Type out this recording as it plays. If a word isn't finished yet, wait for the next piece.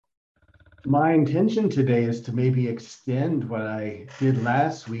My intention today is to maybe extend what I did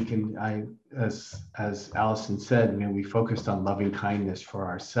last week. And as Allison said, we focused on loving kindness for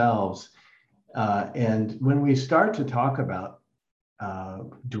ourselves. And when we start to talk about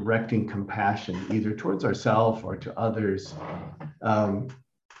directing compassion, either towards ourselves or to others, um,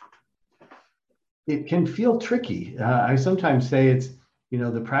 it can feel tricky. I sometimes say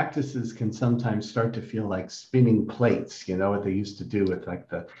the practices can sometimes start to feel like spinning plates, what they used to do with like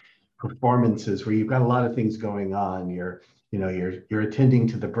the performances where you've got a lot of things going on. You're attending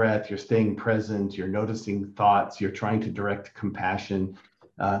to the breath, you're staying present, you're noticing thoughts, you're trying to direct compassion.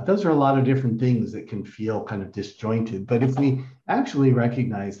 Those are a lot of different things that can feel kind of disjointed. But if we actually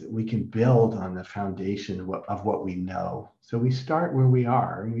recognize that we can build on the foundation of what we know, so we start where we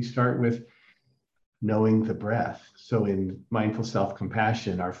are, and we start with knowing the breath. So in mindful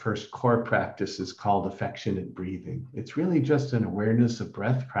self-compassion, our first core practice is called affectionate breathing. It's really just an awareness of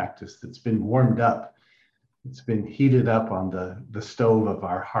breath practice that's been warmed up. It's been heated up on the stove of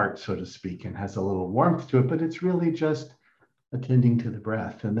our heart, so to speak, and has a little warmth to it, but it's really just attending to the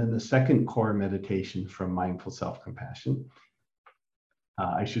breath. And then the second core meditation from mindful self-compassion,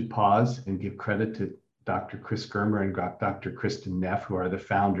 I should pause and give credit to Dr. Chris Germer and Dr. Kristen Neff, who are the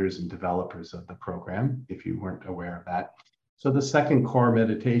founders and developers of the program, if you weren't aware of that. So the second core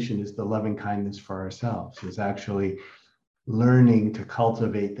meditation is the loving kindness for ourselves, is actually learning to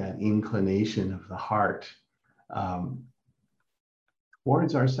cultivate that inclination of the heart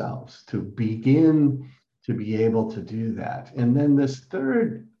towards ourselves, to begin to be able to do that. And then this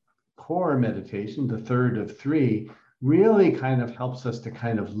third core meditation, the third of three, really kind of helps us to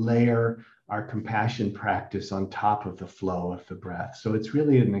kind of layer our compassion practice on top of the flow of the breath. So it's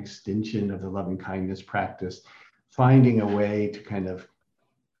really an extension of the loving kindness practice, finding a way to kind of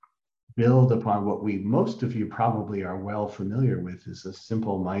build upon what most of you probably are well familiar with, is a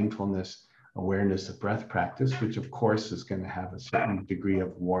simple mindfulness awareness of breath practice, which of course is going to have a certain degree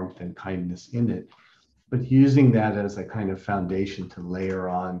of warmth and kindness in it, but using that as a kind of foundation to layer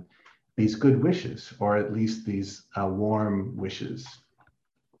on these good wishes, or at least these warm wishes.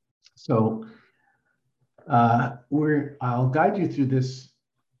 So I'll guide you through this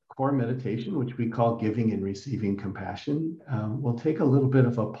core meditation, which we call giving and receiving compassion. We'll take a little bit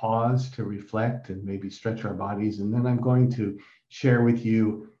of a pause to reflect and maybe stretch our bodies. And then I'm going to share with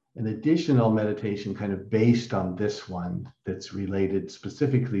you an additional meditation kind of based on this one that's related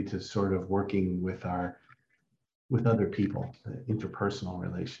specifically to sort of working with other people, the interpersonal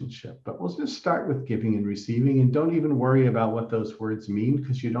relationship. But we'll just start with giving and receiving, and don't even worry about what those words mean,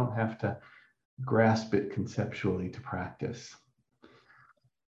 because you don't have to grasp it conceptually to practice.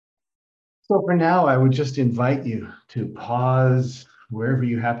 So for now, I would just invite you to pause wherever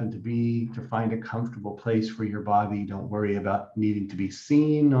you happen to be, to find a comfortable place for your body. Don't worry about needing to be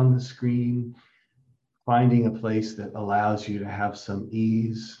seen on the screen. Finding a place that allows you to have some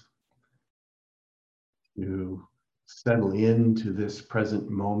ease, to settle into this present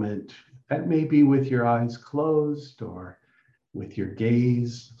moment. That may be with your eyes closed or with your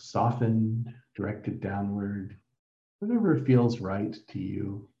gaze softened, directed downward, whatever feels right to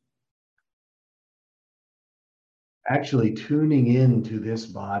you. Actually tuning into this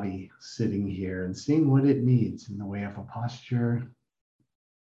body sitting here and seeing what it needs in the way of a posture,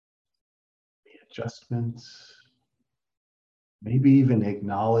 the adjustments, maybe even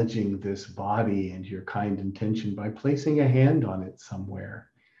acknowledging this body and your kind intention by placing a hand on it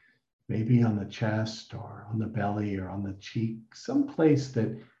somewhere, maybe on the chest or on the belly or on the cheek, someplace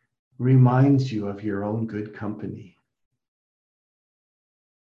that reminds you of your own good company,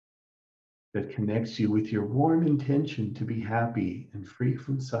 that connects you with your warm intention to be happy and free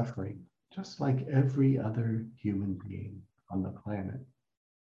from suffering, just like every other human being on the planet.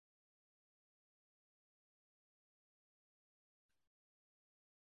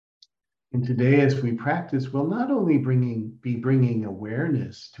 And today, as we practice, we'll not only be bringing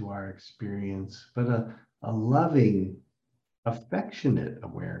awareness to our experience, but a loving, affectionate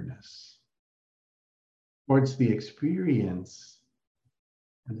awareness towards the experience,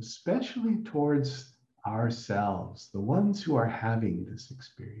 and especially towards ourselves, the ones who are having this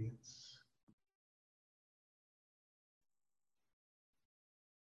experience.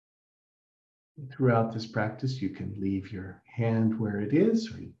 Throughout this practice, you can leave your hand where it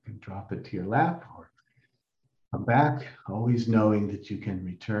is, or you can drop it to your lap, or come back, always knowing that you can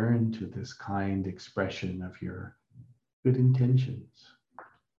return to this kind expression of your good intentions.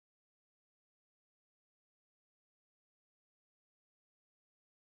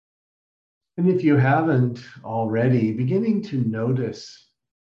 And if you haven't already, beginning to notice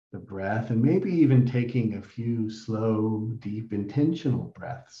the breath, and maybe even taking a few slow, deep, intentional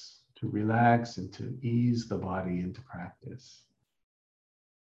breaths to relax and to ease the body into practice.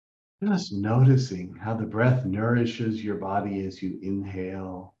 Just noticing how the breath nourishes your body as you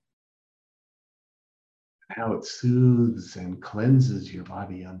inhale, how it soothes and cleanses your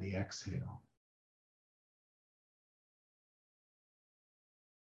body on the exhale.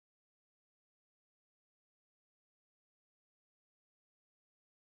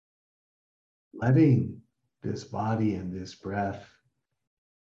 Letting this body and this breath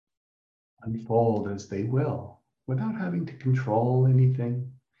unfold as they will, without having to control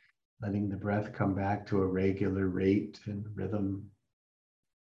anything, letting the breath come back to a regular rate and rhythm,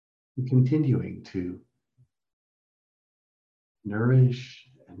 and continuing to nourish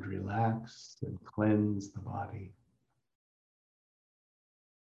and relax and cleanse the body.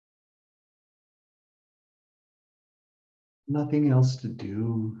 Nothing else to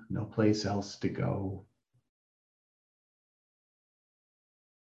do, no place else to go.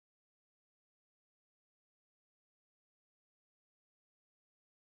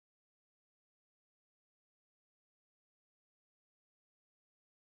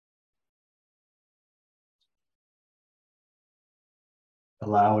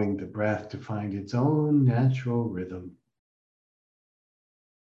 Allowing the breath to find its own natural rhythm.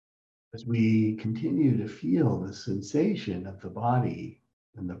 As we continue to feel the sensation of the body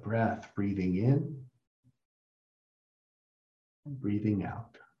and the breath breathing in and breathing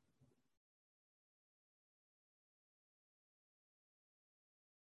out.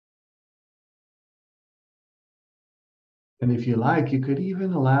 And if you like, you could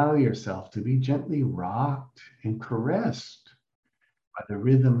even allow yourself to be gently rocked and caressed by the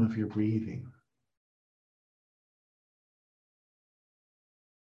rhythm of your breathing.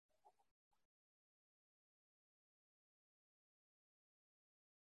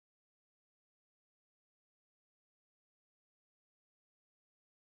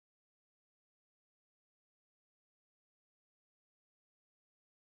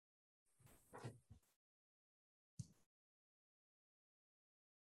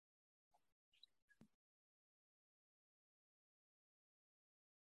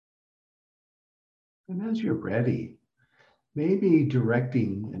 And as you're ready, maybe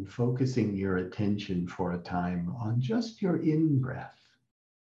directing and focusing your attention for a time on just your in-breath.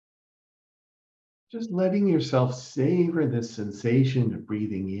 Just letting yourself savor the sensation of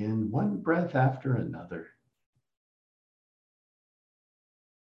breathing in one breath after another.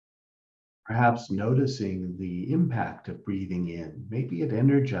 Perhaps noticing the impact of breathing in. Maybe it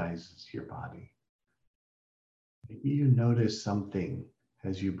energizes your body. Maybe you notice something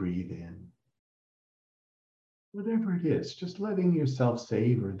as you breathe in. Whatever it is, just letting yourself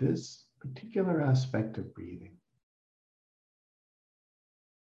savor this particular aspect of breathing.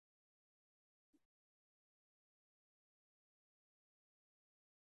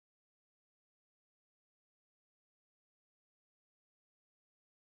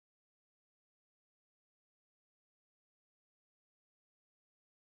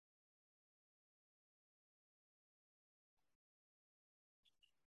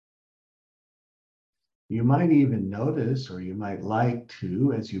 You might even notice, or you might like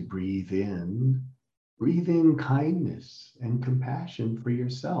to, as you breathe in kindness and compassion for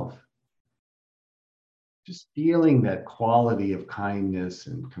yourself. Just feeling that quality of kindness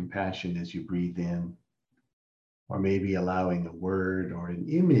and compassion as you breathe in, or maybe allowing a word or an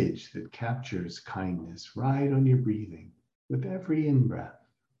image that captures kindness right on your breathing with every in-breath.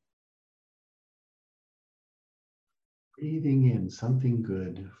 Breathing in something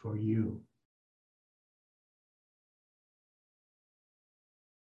good for you.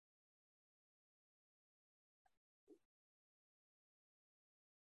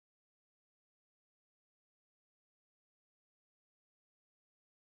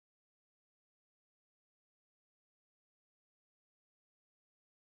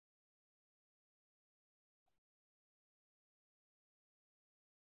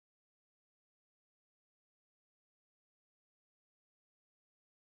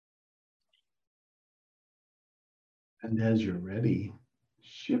 And as you're ready,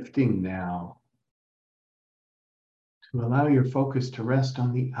 shifting now to allow your focus to rest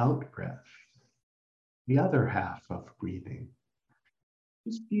on the out breath, the other half of breathing.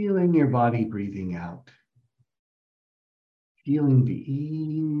 Just feeling your body breathing out, feeling the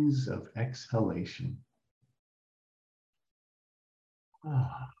ease of exhalation.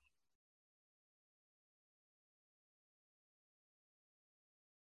 Ah,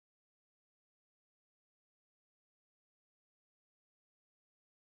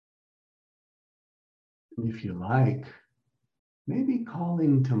 and if you like, maybe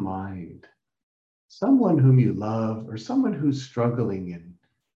calling to mind someone whom you love or someone who's struggling in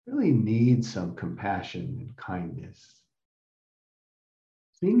really need some compassion and kindness.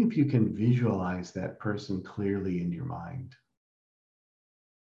 Seeing if you can visualize that person clearly in your mind.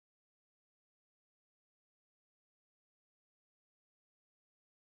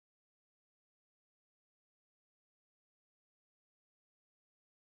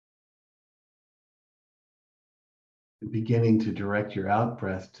 Beginning to direct your out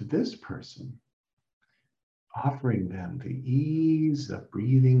breath to this person, offering them the ease of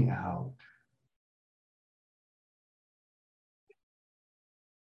breathing out.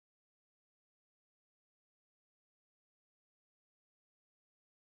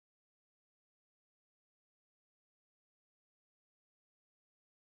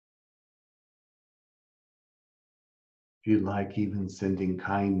 If you'd like, even sending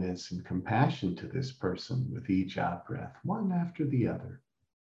kindness and compassion to this person with each out breath, one after the other.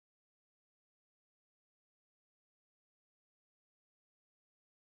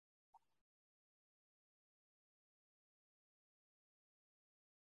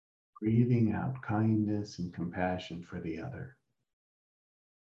 Breathing out kindness and compassion for the other.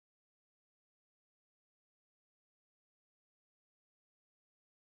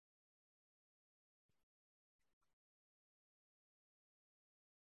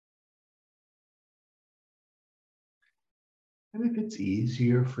 And if it's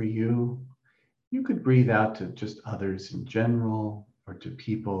easier for you, you could breathe out to just others in general or to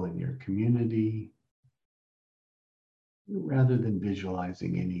people in your community rather than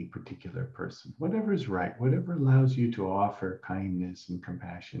visualizing any particular person. Whatever's right, whatever allows you to offer kindness and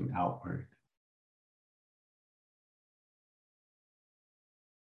compassion outward.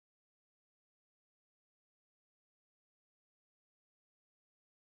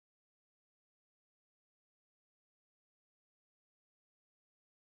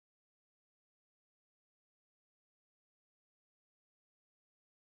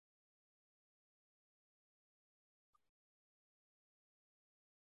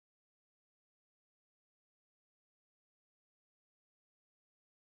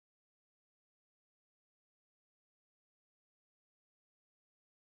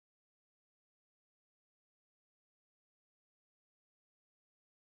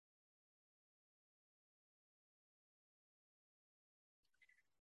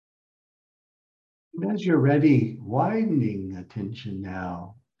 And as you're ready, widening attention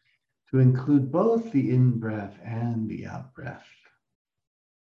now to include both the in breath and the out breath.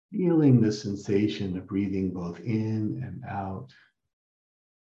 Feeling the sensation of breathing both in and out.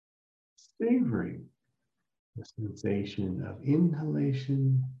 Savoring the sensation of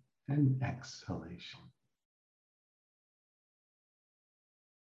inhalation and exhalation.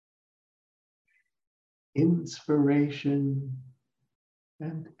 Inspiration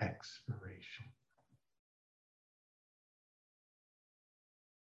and expiration.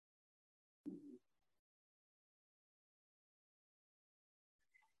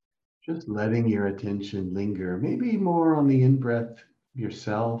 Just letting your attention linger, maybe more on the in breath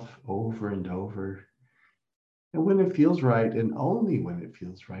yourself over and over. And when it feels right, and only when it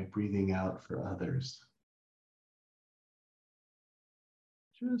feels right, breathing out for others.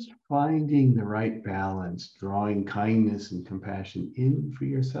 Just finding the right balance, drawing kindness and compassion in for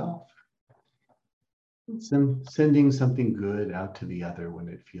yourself, and sending something good out to the other when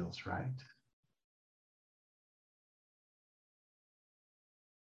it feels right.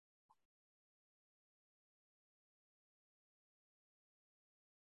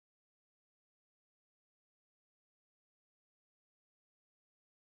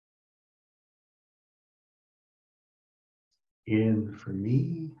 In for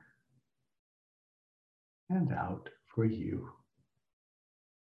me and out for you.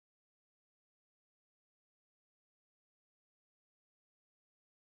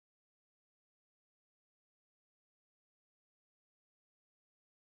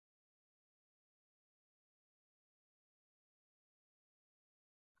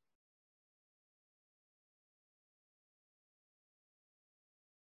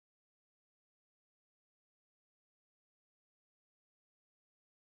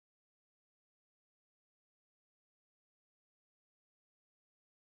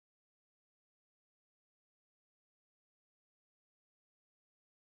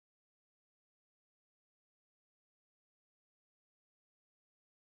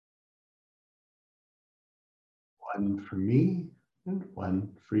 One for me and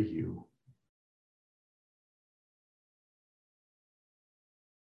one for you.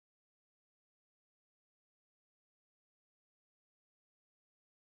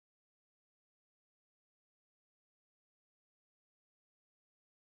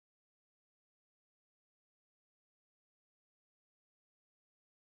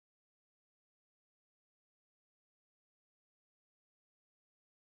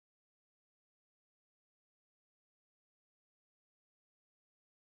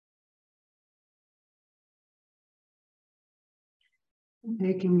 And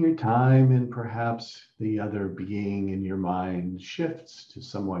taking your time, and perhaps the other being in your mind shifts to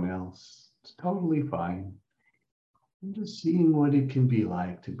someone else. It's totally fine. And just seeing what it can be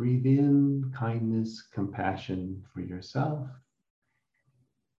like to breathe in kindness, compassion for yourself,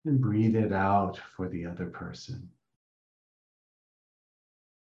 and breathe it out for the other person.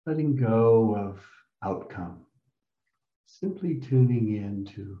 Letting go of outcome, simply tuning in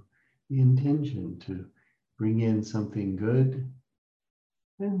to the intention to bring in something good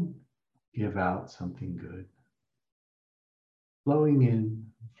and give out something good. Flowing in,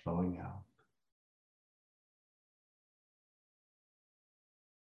 flowing out.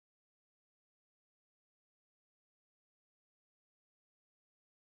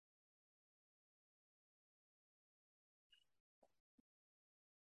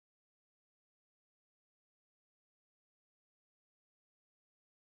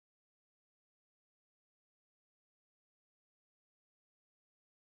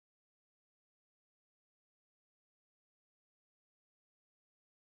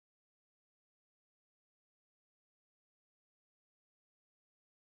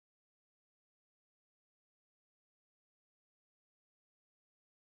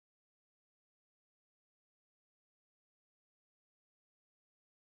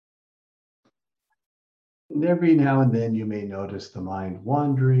 And every now and then you may notice the mind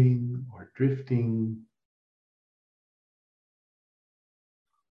wandering or drifting.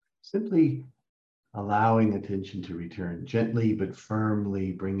 Simply allowing attention to return gently but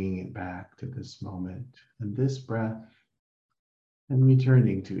firmly, bringing it back to this moment and this breath, and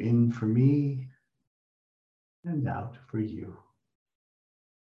returning to in for me and out for you.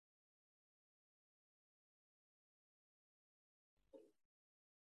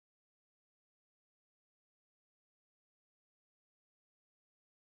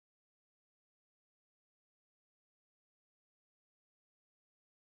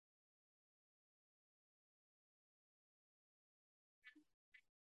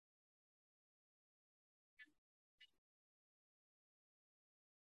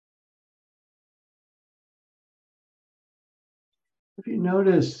 If you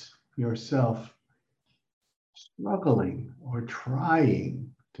notice yourself struggling or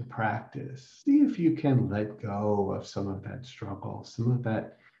trying to practice, see if you can let go of some of that struggle, some of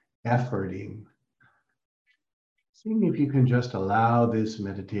that efforting. Seeing if you can just allow this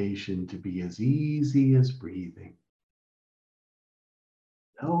meditation to be as easy as breathing.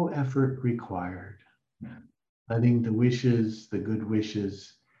 No effort required. Letting the wishes, the good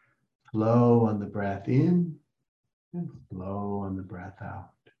wishes, flow on the breath in and flow on the breath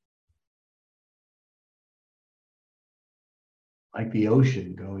out. Like the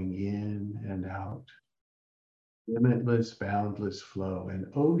ocean going in and out. Limitless, boundless flow, an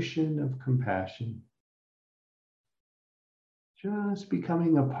ocean of compassion. Just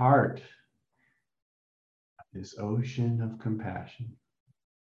becoming a part of this ocean of compassion.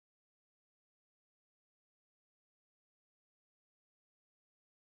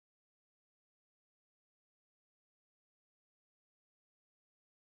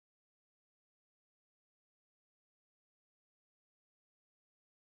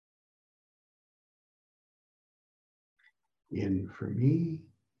 In for me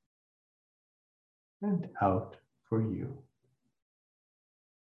and out for you.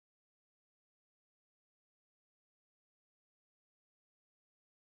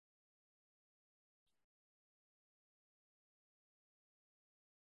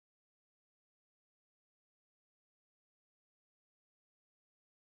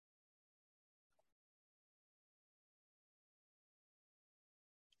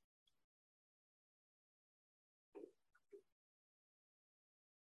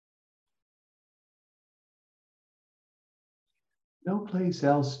 No place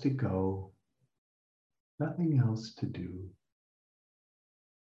else to go, nothing else to do.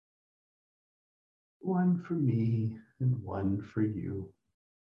 One for me and one for you.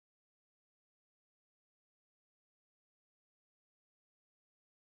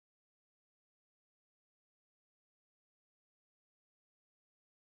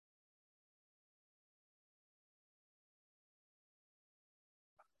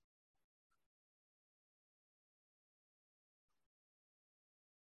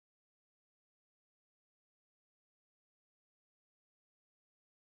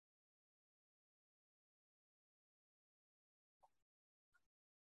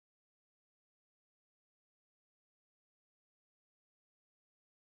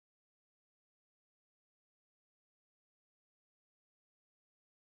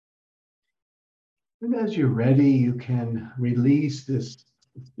 And as you're ready, you can release this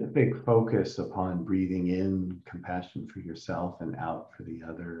specific focus upon breathing in compassion for yourself and out for the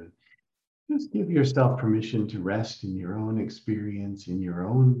other. Just give yourself permission to rest in your own experience, in your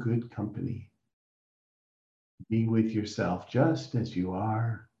own good company. Be with yourself just as you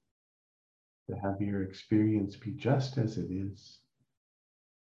are, to have your experience be just as it is.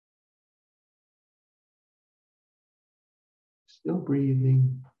 Still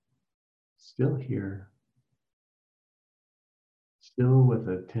breathing, still here, still with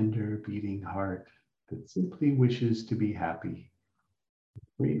a tender beating heart that simply wishes to be happy,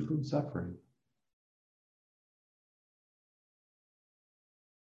 free from suffering.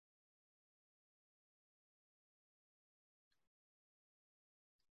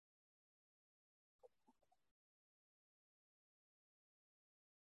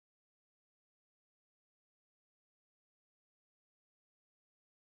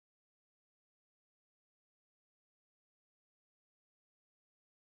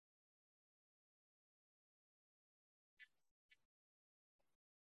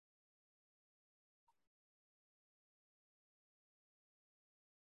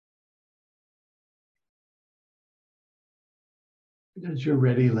 As you're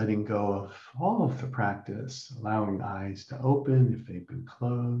ready, letting go of all of the practice, allowing eyes to open if they've been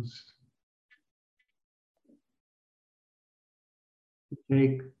closed.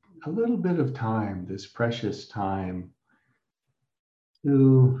 Take a little bit of time, this precious time,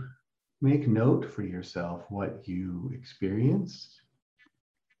 to make note for yourself what you experienced.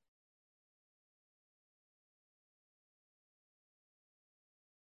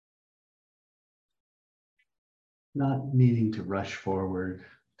 Not needing to rush forward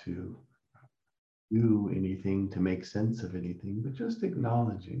to do anything, to make sense of anything, but just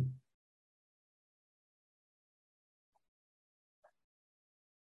acknowledging.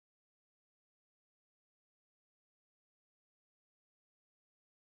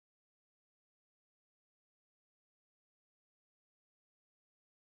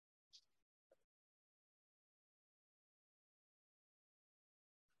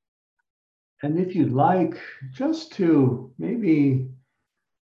 And if you'd like, just to maybe,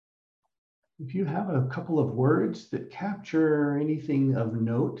 if you have a couple of words that capture anything of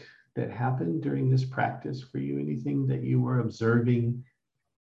note that happened during this practice for you, anything that you were observing,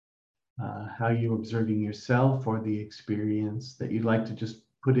 how you were observing yourself or the experience that you'd like to just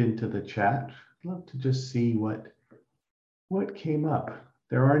put into the chat. I'd love to just see what came up.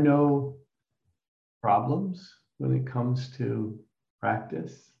 There are no problems when it comes to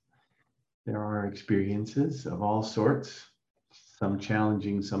practice. There are experiences of all sorts, some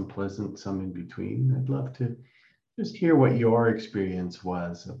challenging, some pleasant, some in between. I'd love to just hear what your experience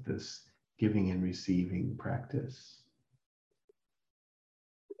was of this giving and receiving practice.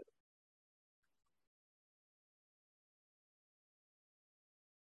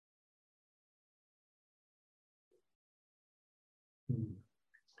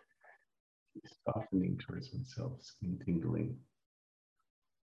 Softening towards myself, skin tingling.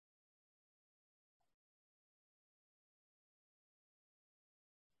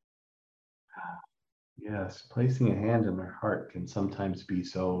 Yes, placing a hand on our heart can sometimes be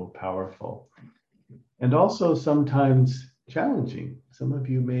so powerful and also sometimes challenging. Some of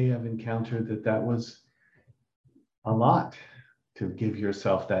you may have encountered that that was a lot to give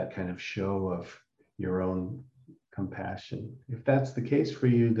yourself that kind of show of your own compassion. If that's the case for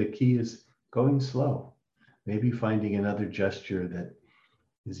you, the key is going slow, maybe finding another gesture that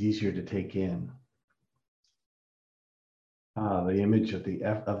is easier to take in. The image of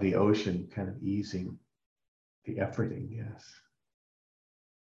the ocean kind of easing, the efforting, yes.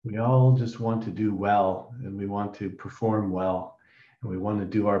 We all just want to do well, and we want to perform well, and we want to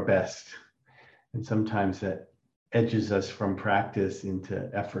do our best. And sometimes that edges us from practice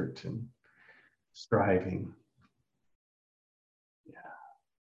into effort and striving. Yeah.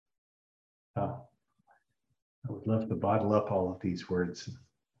 I would love to bottle up all of these words and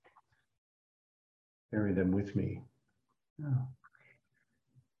carry them with me. Oh.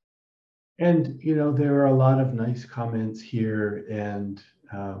 And, you know, there are a lot of nice comments here, and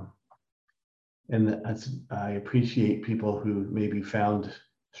I appreciate people who maybe found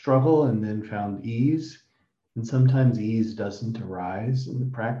struggle and then found ease. And sometimes ease doesn't arise in the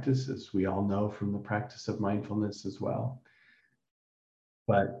practice, as we all know from the practice of mindfulness as well.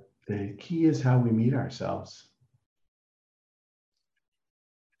 But the key is how we meet ourselves.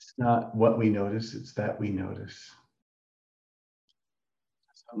 It's not what we notice, it's that we notice.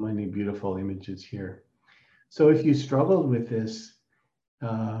 So many beautiful images here. So if you struggled with this,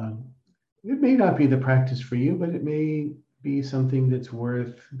 it may not be the practice for you, but it may be something that's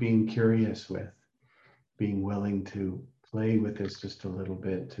worth being curious with, being willing to play with this just a little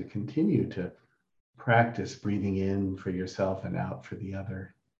bit to continue to practice breathing in for yourself and out for the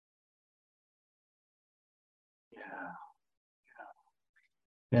other. Yeah.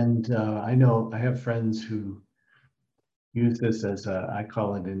 And I know I have friends who use this as I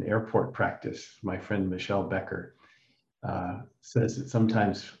call it an airport practice. My friend Michelle Becker says that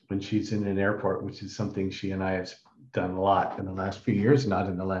sometimes when she's in an airport, which is something she and I have done a lot in the last few years, not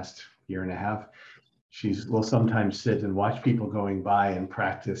in the last year and a half, will sometimes sit and watch people going by and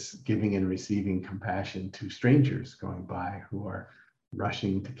practice giving and receiving compassion to strangers going by who are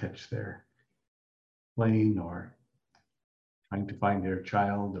rushing to catch their plane or trying to find their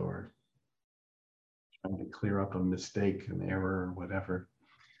child or trying to clear up a mistake, an error, or whatever.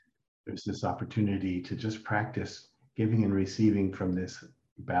 There's this opportunity to just practice giving and receiving from this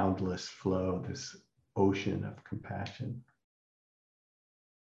boundless flow, this ocean of compassion.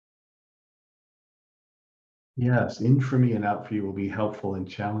 Yes, in for me and out for you will be helpful in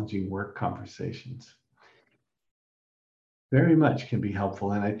challenging work conversations. Very much can be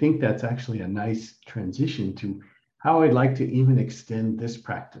helpful. And I think that's actually a nice transition to how I'd like to even extend this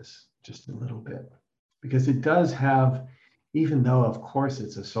practice just a little bit. Because it does have, even though of course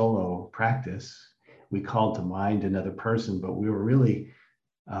it's a solo practice, we called to mind another person, but we were really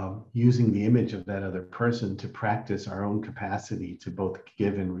using the image of that other person to practice our own capacity to both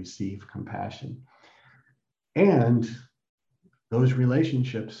give and receive compassion. And those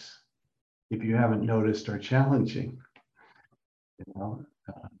relationships, if you haven't noticed, are challenging. You know,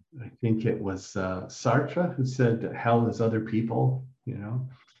 I think it was Sartre who said that hell is other people. You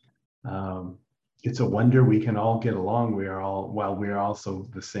know, it's a wonder we can all get along. While we are also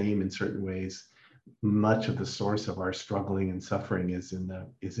the same in certain ways, much of the source of our struggling and suffering is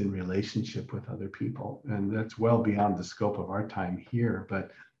in relationship with other people, and that's well beyond the scope of our time here.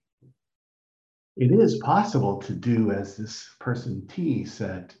 But it is possible to do, as this person T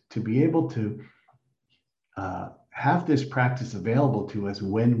said, to be able to have this practice available to us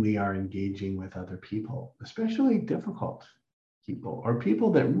when we are engaging with other people, especially difficult people or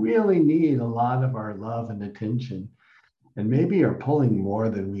people that really need a lot of our love and attention and maybe are pulling more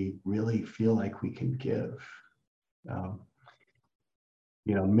than we really feel like we can give.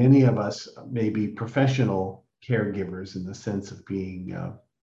 You know, many of us may be professional caregivers in the sense of being,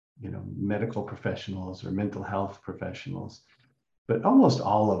 you know, medical professionals or mental health professionals. But almost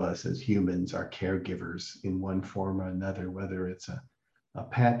all of us as humans are caregivers in one form or another, whether it's a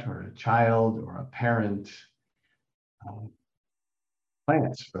pet or a child or a parent,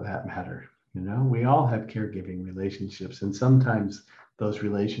 plants for that matter. You know, we all have caregiving relationships, and sometimes those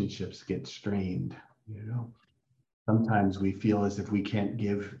relationships get strained. You know, sometimes we feel as if we can't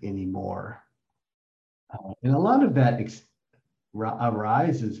give anymore. And a lot of that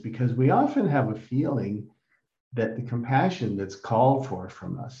arises because we often have a feeling that the compassion that's called for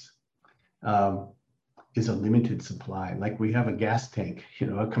from us is a limited supply. Like we have a gas tank, you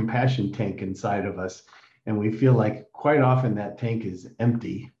know, a compassion tank inside of us, and we feel like quite often that tank is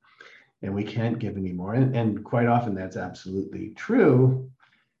empty and we can't give anymore. And quite often that's absolutely true,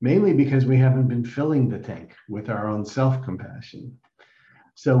 mainly because we haven't been filling the tank with our own self-compassion.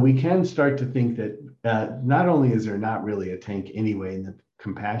 So we can start to think that not only is there not really a tank anyway, and that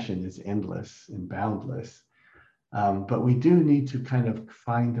compassion is endless and boundless, but we do need to kind of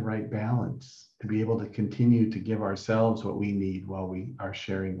find the right balance to be able to continue to give ourselves what we need while we are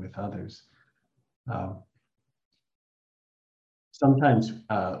sharing with others. Sometimes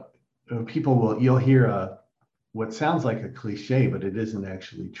you'll hear what sounds like a cliche, but it isn't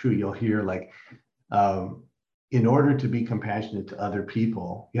actually true. You'll hear like, in order to be compassionate to other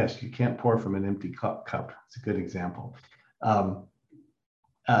people, yes, you can't pour from an empty cup. It's a good example.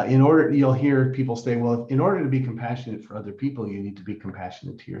 You'll hear people say, well, in order to be compassionate for other people, you need to be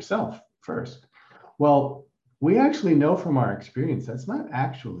compassionate to yourself first. Well, we actually know from our experience that's not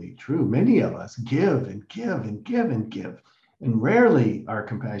actually true. Many of us give and give and give and give, and rarely are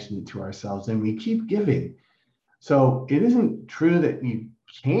compassionate to ourselves, and we keep giving. So it isn't true that you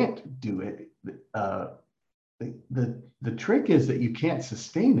can't do it. The trick is that you can't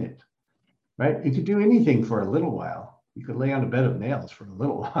sustain it, right? You could do anything for a little while. You could lay on a bed of nails for a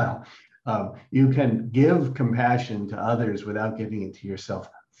little while. You can give compassion to others without giving it to yourself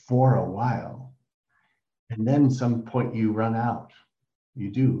for a while. And then some point you run out.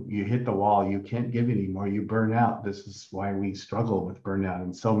 You hit the wall, you can't give anymore, you burn out. This is why we struggle with burnout.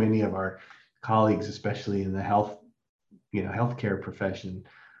 And so many of our colleagues, especially in the healthcare profession,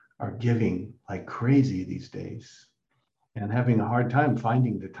 are giving like crazy these days and having a hard time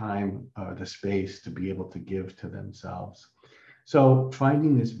finding the time or the space to be able to give to themselves. So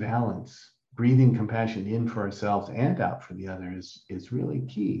finding this balance, breathing compassion in for ourselves and out for the other is really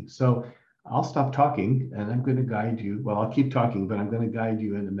key. So I'll stop talking and I'm going to guide you. Well, I'll keep talking, but I'm going to guide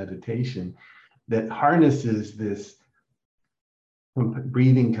you in a meditation that harnesses this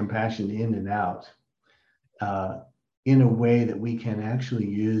breathing compassion in and out in a way that we can actually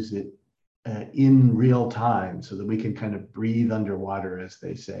use it in real time so that we can kind of breathe underwater, as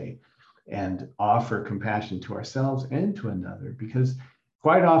they say, and offer compassion to ourselves and to another. Because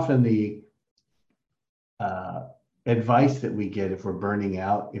quite often the advice that we get if we're burning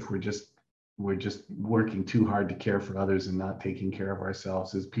out, if we're just working too hard to care for others and not taking care of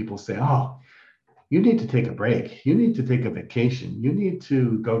ourselves, is people say, oh, you need to take a break. You need to take a vacation. You need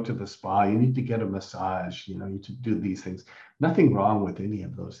to go to the spa. You need to get a massage. You know, you need to do these things. Nothing wrong with any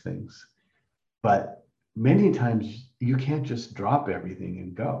of those things. But many times you can't just drop everything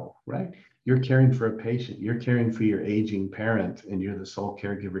and go, right? You're caring for a patient. You're caring for your aging parent and you're the sole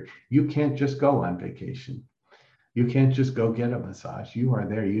caregiver. You can't just go on vacation. You can't just go get a massage. You are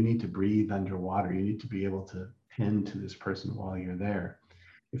there. You need to breathe underwater. You need to be able to tend to this person while you're there.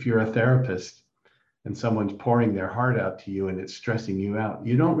 If you're a therapist and someone's pouring their heart out to you and it's stressing you out,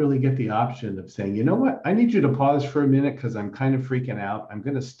 you don't really get the option of saying, you know what, I need you to pause for a minute because I'm kind of freaking out. I'm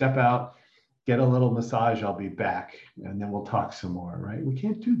going to step out, get a little massage, I'll be back, and then we'll talk some more, right? We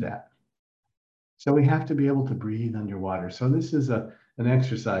can't do that. So we have to be able to breathe underwater. So this is an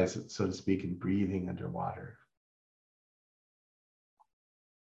exercise, so to speak, in breathing underwater.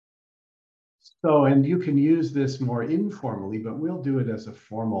 So, and you can use this more informally, but we'll do it as a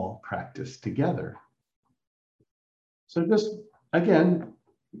formal practice together. So just, again,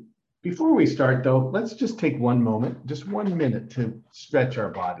 before we start though, let's just take one moment, just 1 minute to stretch our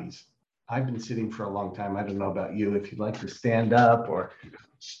bodies. I've been sitting for a long time. I don't know about you, if you'd like to stand up or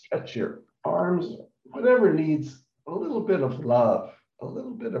stretch your arms, whatever needs a little bit of love, a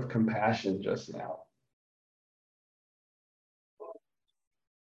little bit of compassion just now.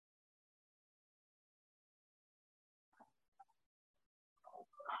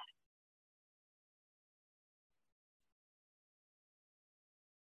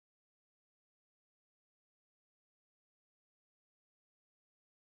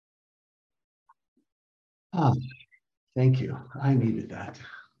 Ah, thank you. I needed that.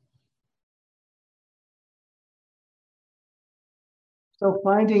 So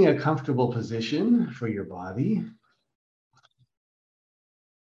finding a comfortable position for your body,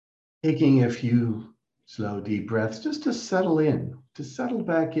 taking a few slow, deep breaths just to settle in, to settle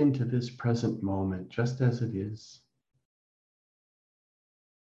back into this present moment, just as it is.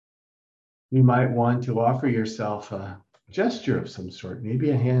 You might want to offer yourself a gesture of some sort,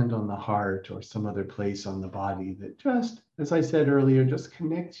 maybe a hand on the heart or some other place on the body that just, as I said earlier, just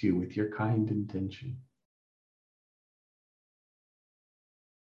connects you with your kind intention.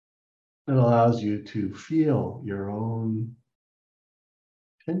 It allows you to feel your own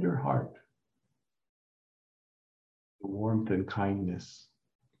tender heart, the warmth and kindness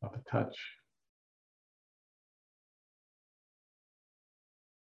of a touch.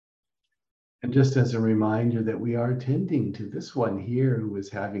 And just as a reminder that we are tending to this one here who is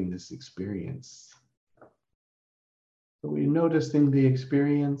having this experience. So we're noticing the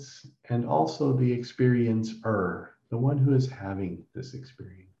experience and also the experiencer, the one who is having this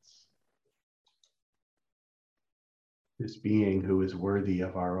experience. This being who is worthy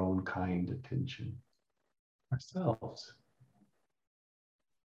of our own kind attention, ourselves.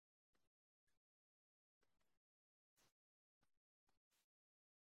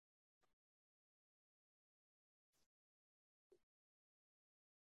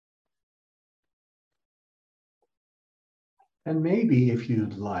 And maybe, if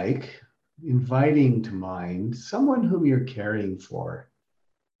you'd like, inviting to mind someone whom you're caring for,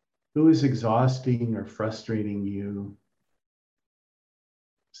 who is exhausting or frustrating you,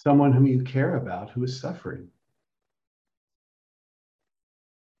 someone whom you care about who is suffering.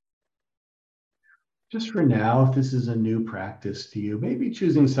 Just for now, if this is a new practice to you, maybe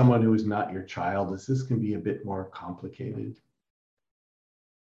choosing someone who is not your child, as this can be a bit more complicated.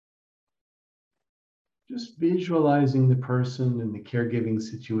 Just visualizing the person and the caregiving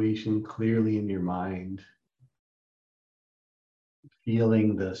situation clearly in your mind,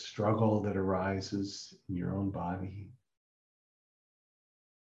 feeling the struggle that arises in your own body.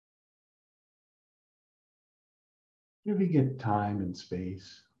 Giving it time and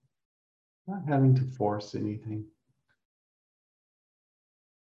space, not having to force anything.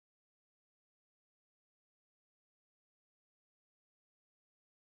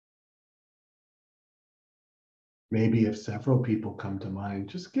 Maybe if several people come to mind,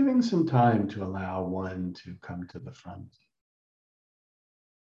 just giving some time to allow one to come to the front.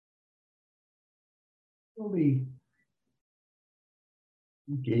 fully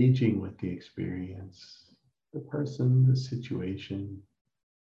engaging with the experience, the person, the situation,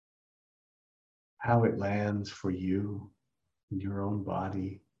 how it lands for you in your own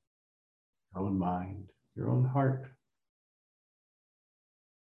body, your own mind, your own heart.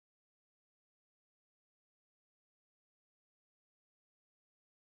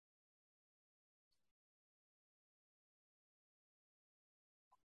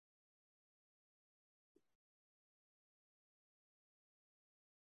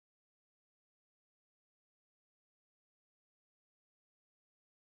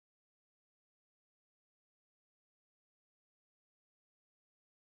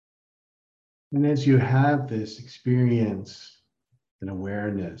 And as you have this experience and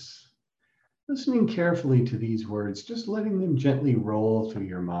awareness, listening carefully to these words, just letting them gently roll through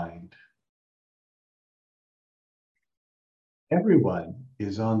your mind. Everyone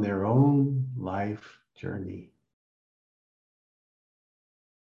is on their own life journey.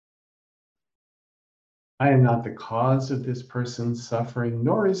 I am not the cause of this person's suffering,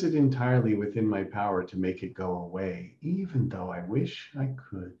 nor is it entirely within my power to make it go away, even though I wish I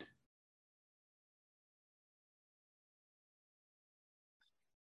could.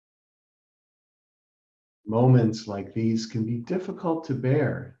 Moments like these can be difficult to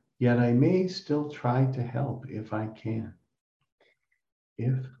bear, yet I may still try to help if I can.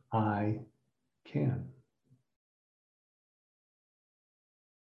 If I can.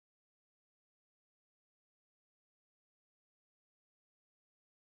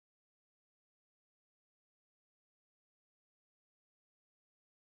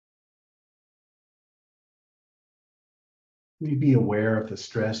 Be aware of the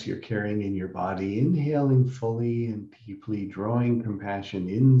stress you're carrying in your body, inhaling fully and deeply, drawing compassion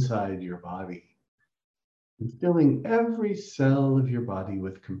inside your body, and filling every cell of your body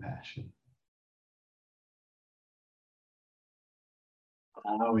with compassion.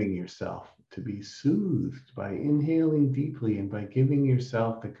 Allowing yourself to be soothed by inhaling deeply and by giving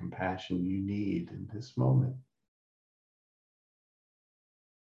yourself the compassion you need in this moment.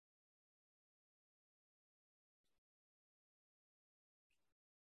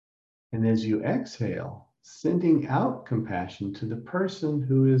 And as you exhale, sending out compassion to the person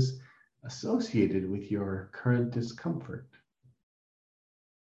who is associated with your current discomfort.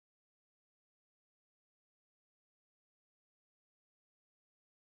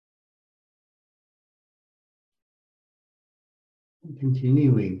 And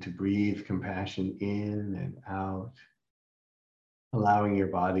continuing to breathe compassion in and out, allowing your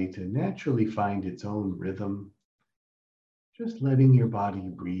body to naturally find its own rhythm, just letting your body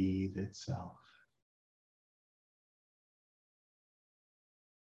breathe itself.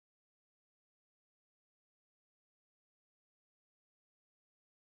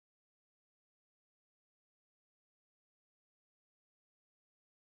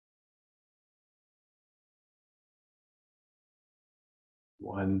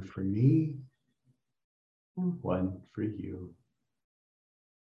 One for me, and one for you.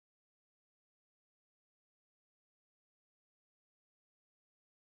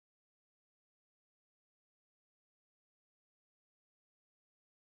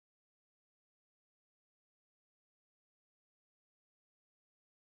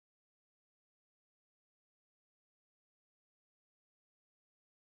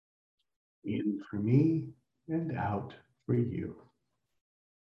 In for me, and out for you.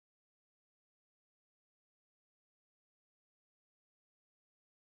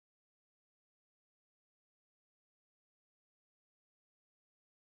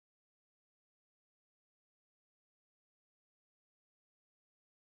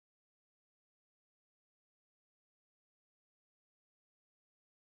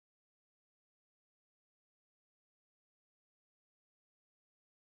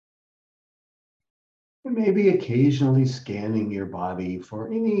 And maybe occasionally scanning your body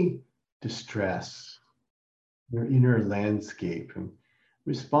for any distress, your inner landscape, and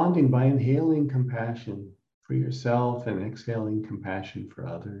responding by inhaling compassion for yourself and exhaling compassion for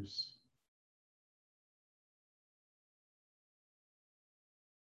others.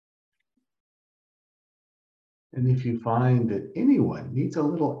 And if you find that anyone needs a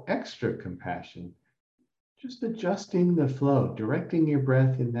little extra compassion, just adjusting the flow, directing your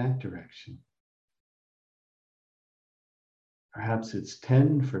breath in that direction. Perhaps it's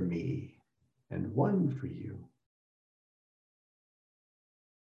 10 for me and 1 for you.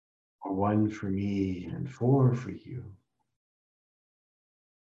 Or 1 for me and 4 for you.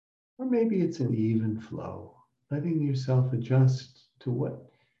 Or maybe it's an even flow, letting yourself adjust to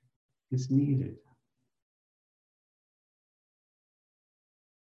what is needed.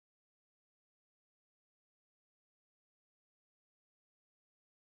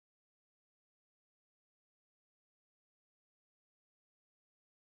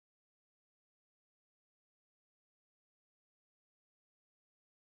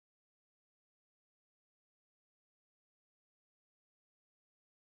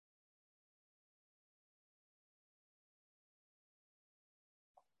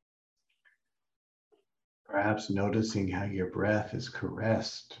 Perhaps noticing how your breath is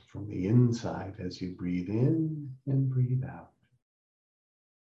caressed from the inside as you breathe in and breathe out.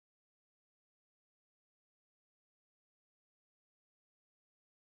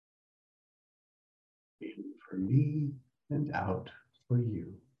 In for me and out for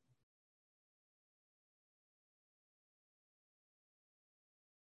you.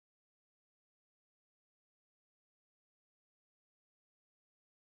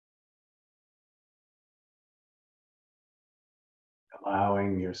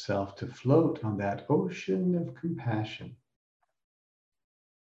 Allowing yourself to float on that ocean of compassion,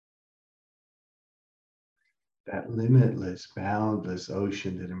 that limitless, boundless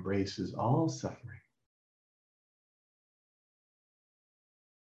ocean that embraces all suffering.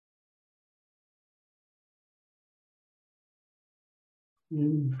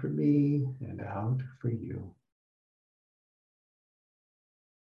 In for me and out for you.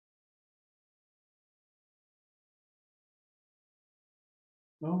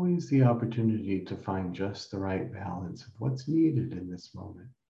 Always the opportunity to find just the right balance of what's needed in this moment.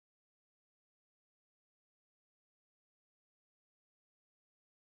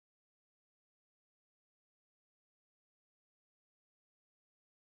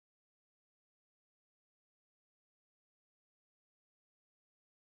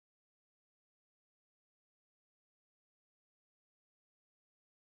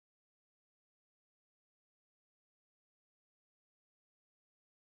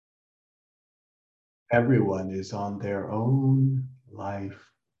 Everyone is on their own life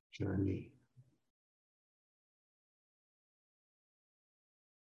journey.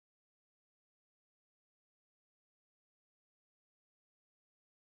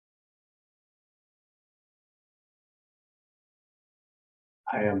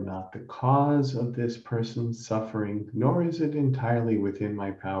 I am not the cause of this person's suffering, nor is it entirely within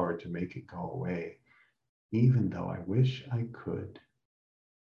my power to make it go away, even though I wish I could.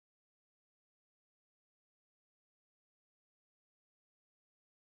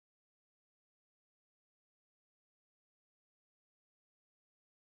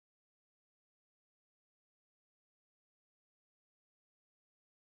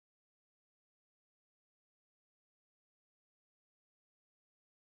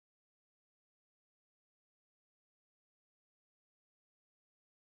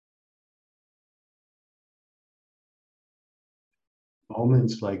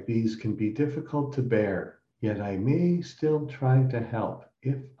 Moments like these can be difficult to bear, yet I may still try to help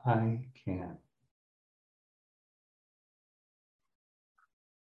if I can.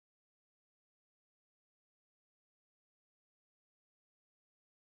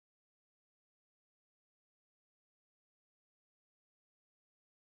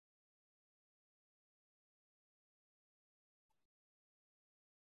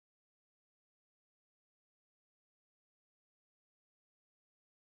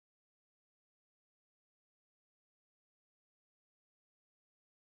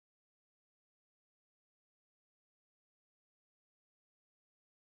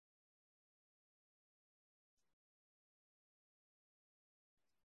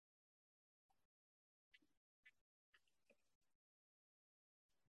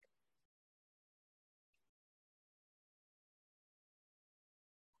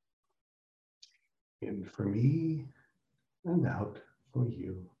 In for me and out for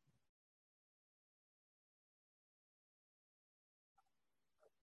you.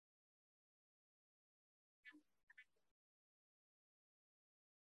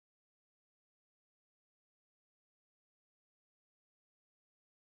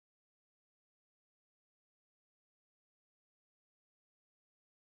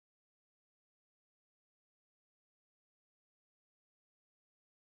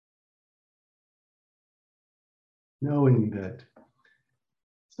 Knowing that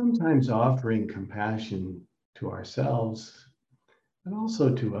sometimes offering compassion to ourselves and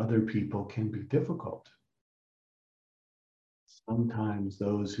also to other people can be difficult. Sometimes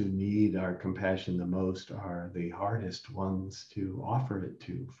those who need our compassion the most are the hardest ones to offer it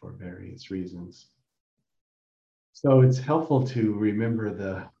to for various reasons. So it's helpful to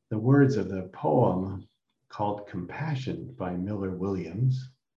remember the words of the poem called Compassion by Miller Williams.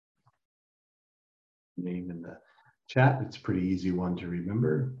 Name in the chat, it's a pretty easy one to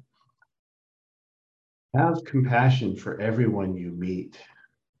remember. Have compassion for everyone you meet,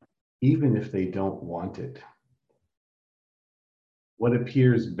 even if they don't want it. What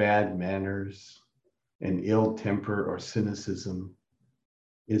appears bad manners and ill temper or cynicism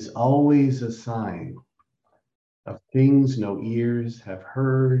is always a sign of things no ears have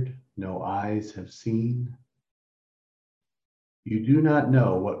heard, no eyes have seen. You do not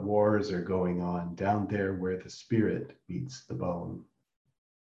know what wars are going on down there where the spirit meets the bone.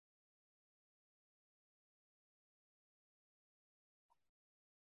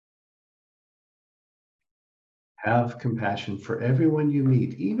 Have compassion for everyone you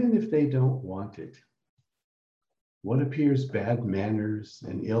meet, even if they don't want it. What appears bad manners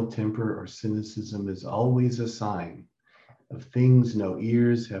and ill temper or cynicism is always a sign of things no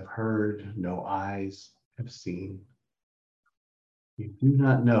ears have heard, no eyes have seen. You do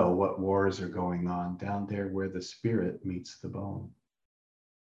not know what wars are going on down there where the spirit meets the bone.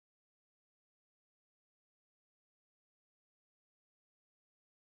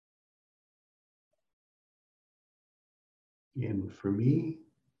 In for me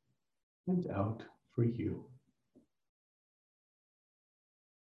and out for you.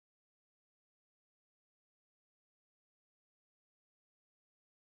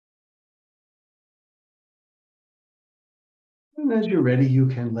 And as you're ready, you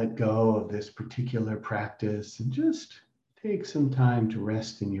can let go of this particular practice and just take some time to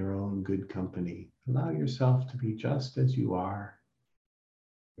rest in your own good company. Allow yourself to be just as you are,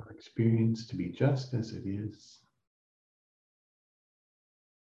 your experience to be just as it is.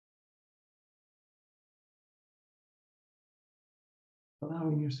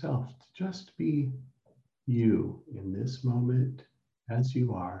 Allowing yourself to just be you in this moment as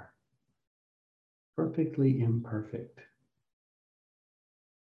you are, perfectly imperfect,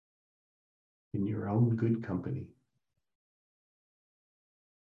 in your own good company.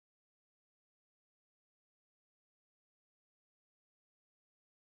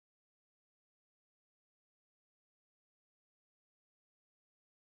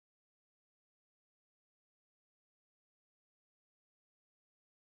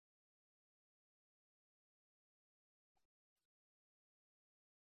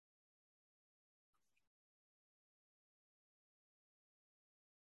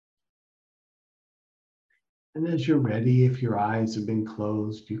 And as you're ready, if your eyes have been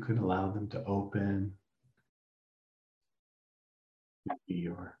closed, you could allow them to open. Maybe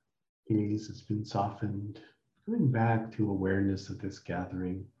your gaze has been softened, coming back to awareness of this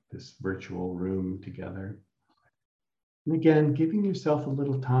gathering, this virtual room together. And again, giving yourself a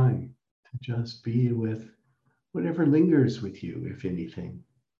little time to just be with whatever lingers with you, if anything,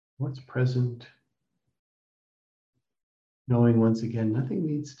 what's present. Knowing once again, nothing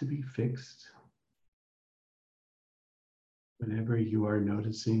needs to be fixed. Whatever you are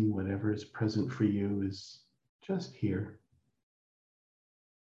noticing, whatever is present for you is just here.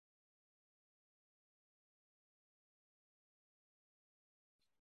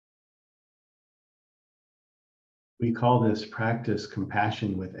 We call this practice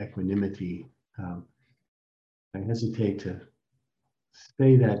compassion with equanimity. Um, I hesitate to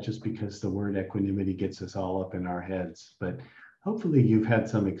say that just because the word equanimity gets us all up in our heads, but hopefully you've had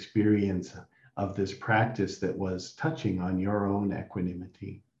some experience of this practice that was touching on your own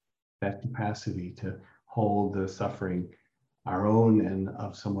equanimity, that capacity to hold the suffering, our own and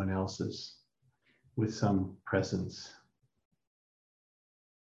of someone else's, with some presence.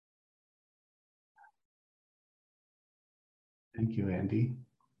 Thank you, Andy.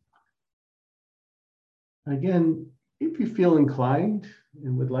 Again, if you feel inclined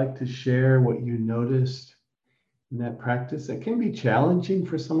and would like to share what you noticed in that practice, it can be challenging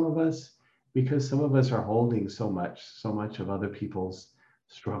for some of us because some of us are holding so much of other people's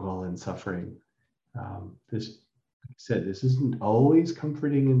struggle and suffering. This, like I said, this isn't always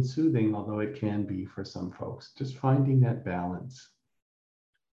comforting and soothing, although it can be for some folks. Just finding that balance.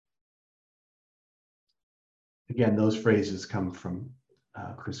 Again, those phrases come from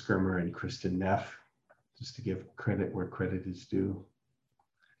Chris Germer and Kristen Neff, just to give credit where credit is due.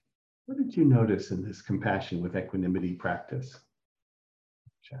 What did you notice in this compassion with equanimity practice?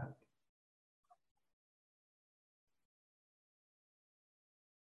 Chat.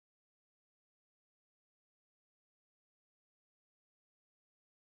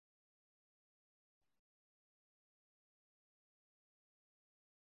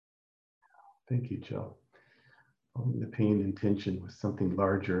 Thank you, Joe. Holding the pain and tension with something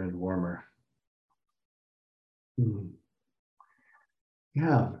larger and warmer.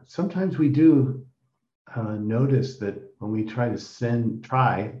 Yeah, sometimes we do notice that when we try to send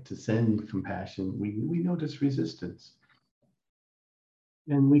compassion, we notice resistance.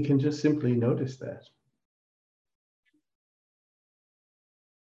 And we can just simply notice that.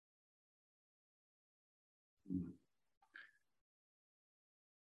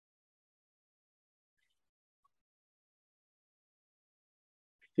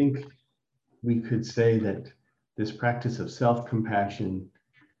 I think we could say that this practice of self-compassion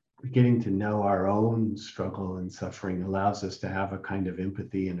getting to know our own struggle and suffering allows us to have a kind of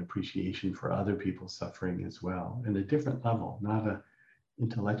empathy and appreciation for other people's suffering as well, in a different level, not an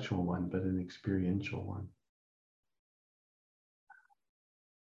intellectual one, but an experiential one.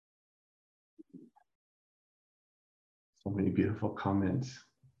 So many beautiful comments.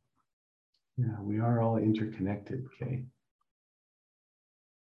 Yeah, we are all interconnected, Kay.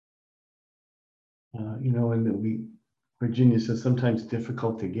 And Virginia says sometimes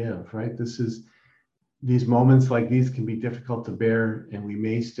difficult to give, right? These moments like these can be difficult to bear, and we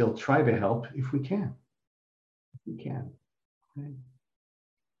may still try to help if we can. Right?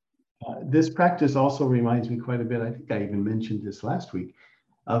 This practice also reminds me quite a bit, I think I even mentioned this last week,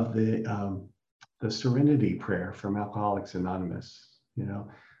 of the serenity prayer from Alcoholics Anonymous.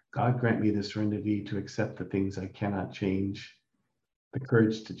 God grant me the serenity to accept the things I cannot change, the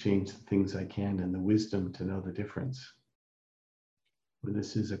courage to change the things I can, and the wisdom to know the difference. Well,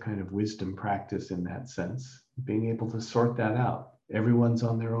 this is a kind of wisdom practice in that sense, being able to sort that out. Everyone's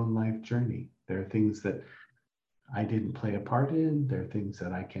on their own life journey. There are things that I didn't play a part in. There are things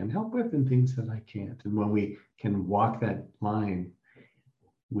that I can help with and things that I can't. And when we can walk that line,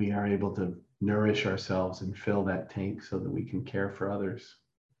 we are able to nourish ourselves and fill that tank so that we can care for others.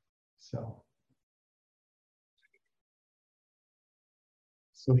 So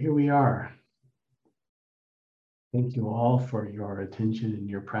here we are. Thank you all for your attention and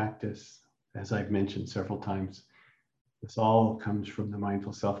your practice. As I've mentioned several times, this all comes from the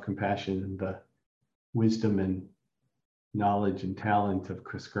mindful self-compassion and the wisdom and knowledge and talent of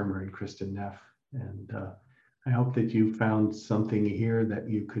Chris Germer and Kristin Neff. And I hope that you found something here that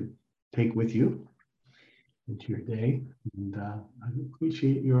you could take with you into your day. And I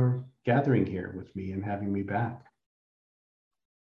appreciate your gathering here with me and having me back.